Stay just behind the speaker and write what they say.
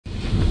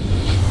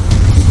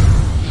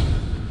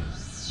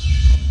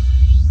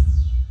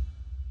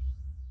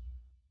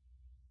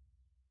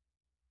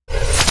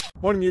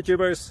Morning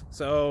YouTubers.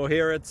 So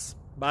here it's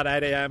about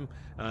 8 a.m.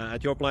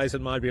 At your place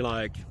it might be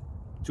like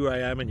 2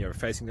 a.m. and you're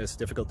facing this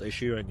difficult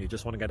issue and you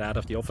just want to get out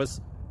of the office.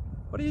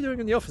 What are you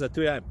doing in the office at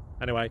 2 a.m.?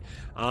 Anyway,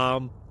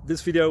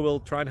 this video will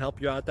try and help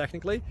you out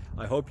technically.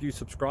 I hope you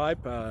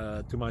subscribe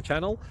to my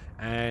channel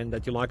and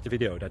that you like the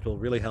video. That will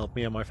really help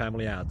me and my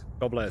family out.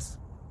 God bless.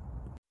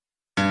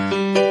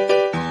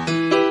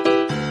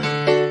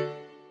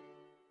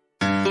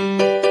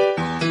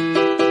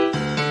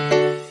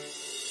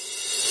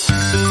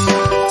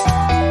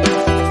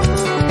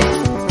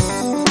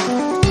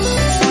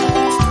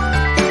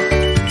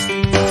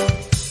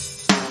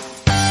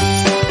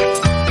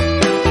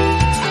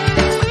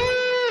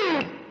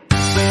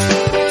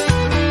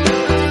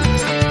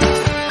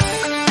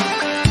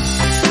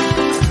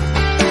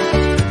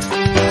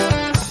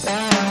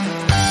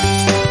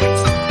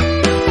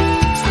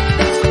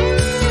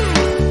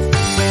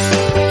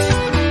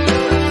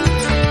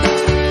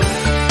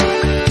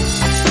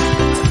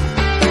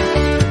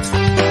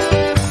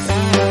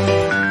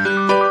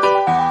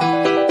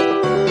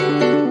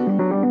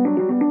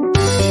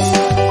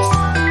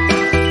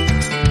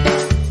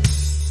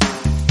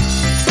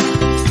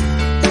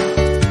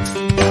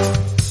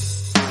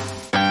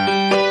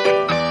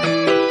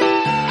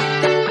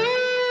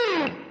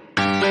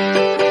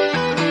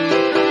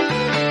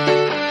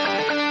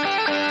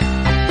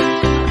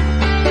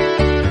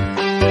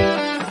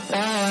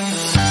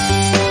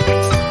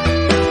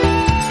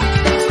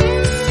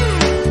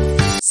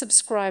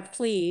 Subscribe,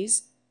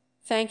 please.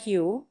 Thank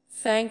you.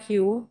 Thank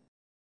you.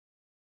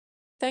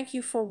 Thank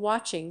you for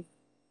watching.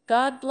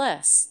 God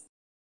bless.